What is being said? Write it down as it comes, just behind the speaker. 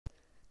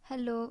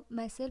Hello,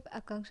 myself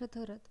Akanksha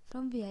Thorat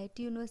from VIT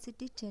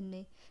University,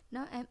 Chennai.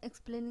 Now I am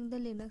explaining the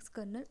Linux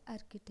kernel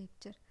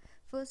architecture.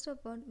 First of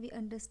all, we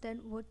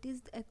understand what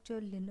is the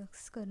actual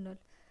Linux kernel.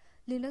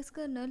 Linux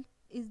kernel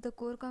is the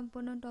core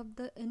component of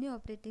the any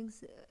operating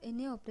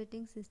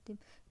system.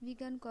 We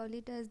can call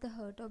it as the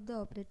heart of the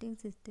operating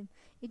system.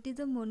 It is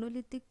a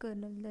monolithic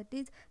kernel, that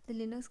is, the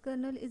Linux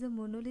kernel is a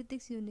monolithic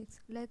Unix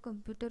like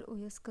computer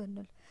OS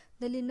kernel.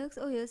 The Linux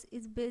OS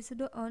is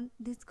based on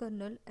this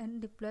kernel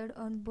and deployed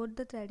on both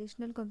the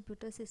traditional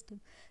computer system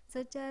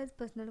such as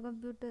personal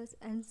computers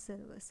and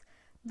servers.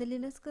 The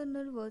Linux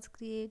kernel was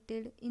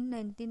created in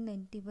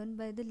 1991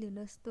 by the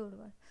Linus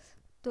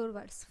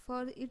Torvalds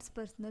for its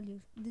personal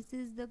use. This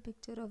is the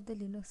picture of the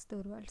Linus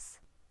Torvalds.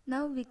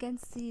 Now we can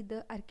see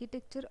the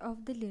architecture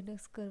of the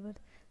Linux kernel.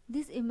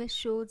 This image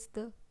shows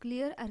the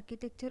clear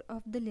architecture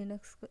of the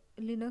Linux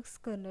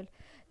kernel.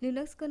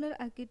 Linux kernel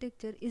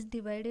architecture is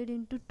divided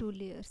into two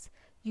layers: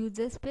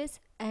 user space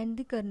and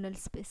the kernel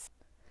space.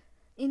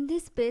 In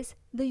this space,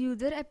 the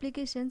user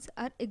applications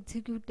are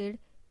executed.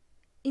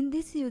 In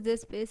this user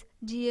space,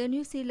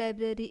 GNU-C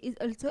library is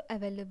also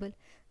available.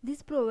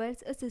 This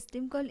provides a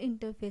system call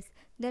interface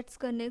that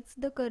connects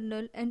the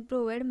kernel and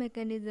provide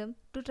mechanism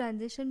to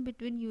transition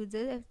between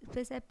user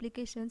space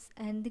applications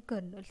and the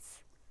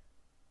kernels.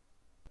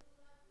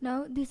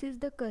 Now this is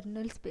the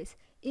kernel space.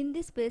 In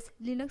this space,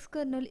 Linux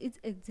kernel is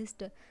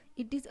exists.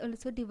 It is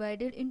also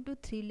divided into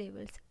three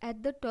levels.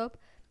 At the top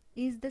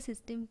is the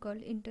system call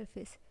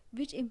interface,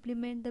 which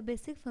implement the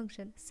basic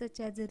functions such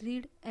as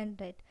read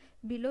and write.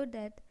 Below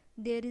that,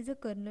 there is a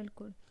kernel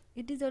code.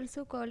 It is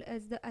also called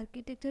as the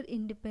architecture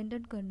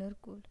independent kernel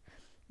code.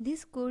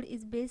 This code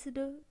is based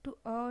to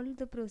all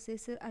the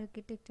processor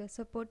architecture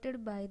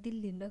supported by the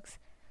Linux.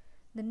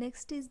 The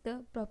next is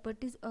the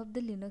properties of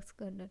the Linux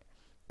kernel.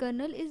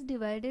 Kernel is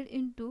divided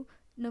into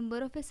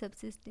number of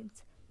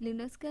subsystems.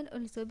 Linux can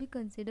also be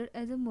considered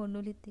as a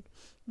monolithic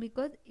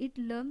because it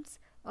lumps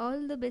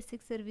all the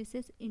basic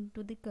services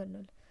into the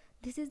kernel.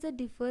 This is the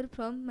differ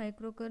from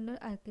microkernel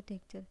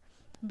architecture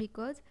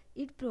because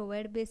it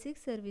provides basic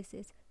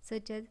services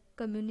such as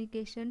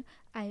communication,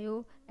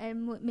 I/O,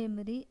 and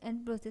memory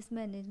and process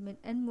management,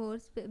 and more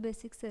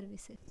basic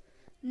services.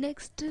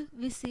 Next,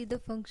 we see the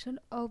function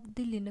of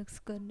the Linux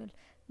kernel.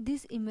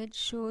 This image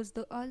shows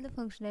all the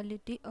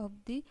functionality of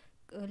the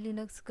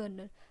Linux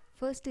kernel.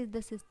 First is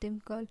the system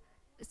call,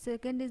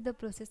 second is the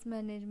process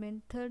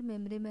management, third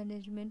memory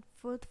management,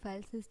 fourth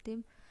file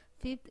system,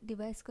 fifth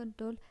device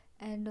control,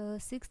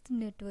 and sixth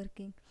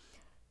networking.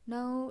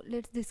 Now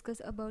let's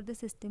discuss about the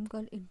system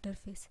call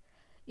interface.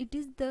 It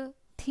is the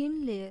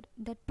thin layer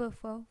that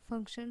perform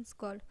functions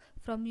called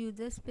from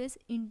user space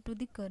into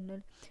the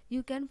kernel.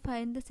 You can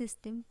find the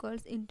system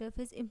calls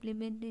interface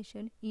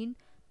implementation in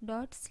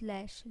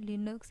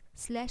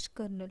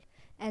 ./linux/kernel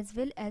as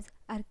well as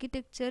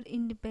architecture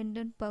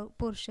independent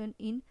portion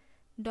in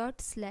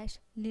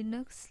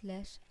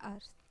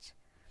 ./linux/arch.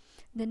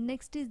 The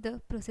next is the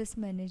process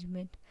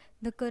management.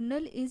 The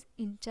kernel is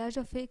in charge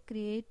of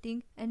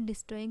creating and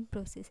destroying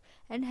process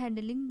and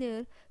handling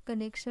their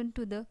connection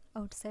to the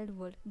outside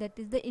world, that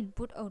is the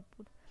input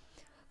output.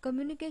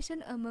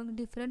 Communication among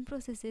different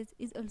processes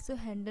is also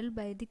handled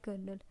by the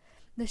kernel.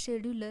 The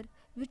scheduler,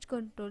 which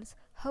controls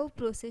how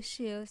process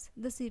shares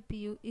the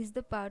CPU, is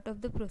the part of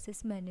the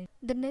process management.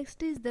 The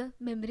next is the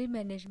memory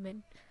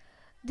management.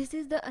 This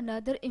is the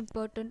another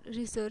important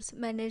resource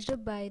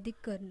managed by the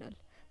kernel.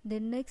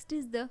 Then next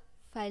is the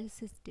file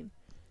system.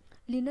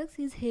 Linux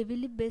is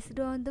heavily based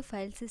on the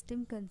file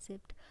system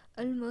concept.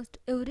 Almost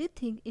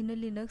everything in a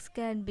Linux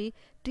can be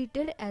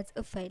treated as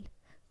a file.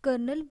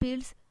 Kernel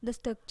builds the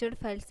structured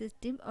file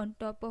system on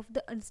top of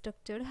the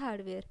unstructured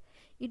hardware.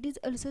 It is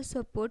also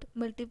support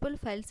multiple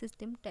file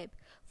system type.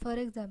 For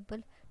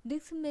example,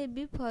 disks may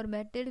be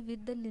formatted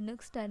with the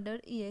Linux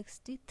standard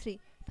ext3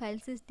 file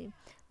system,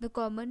 the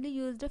commonly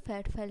used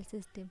FAT file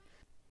system.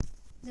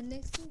 The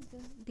next is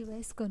the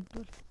device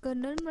control.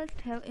 Kernel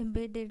must have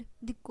embedded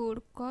the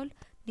code called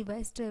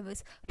device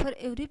drivers for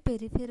every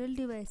peripheral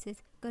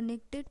devices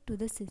connected to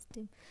the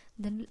system.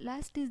 The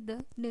last is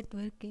the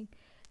networking.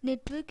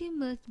 Networking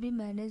must be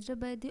managed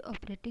by the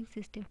operating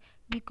system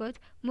because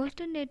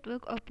most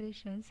network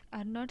operations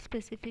are not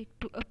specific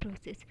to a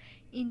process.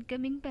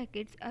 Incoming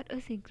packets are a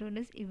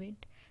synchronous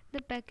event.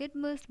 The packet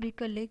must be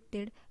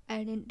collected,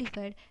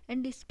 identified,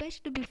 and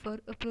dispatched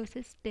before a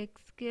process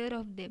takes care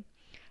of them.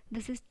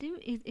 The system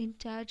is in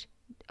charge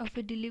of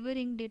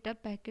delivering data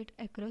packet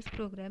across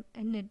program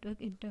and network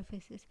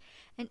interfaces,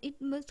 and it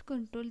must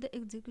control the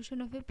execution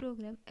of a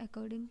program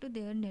according to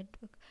their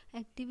network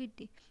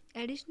activity.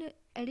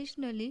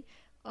 Additionally,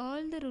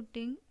 all the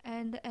routing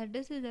and the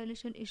address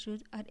resolution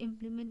issues are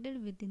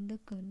implemented within the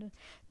kernel.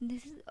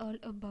 This is all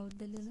about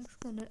the Linux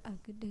kernel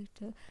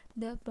architecture,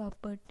 their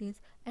properties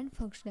and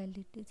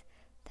functionalities.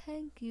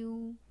 Thank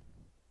you.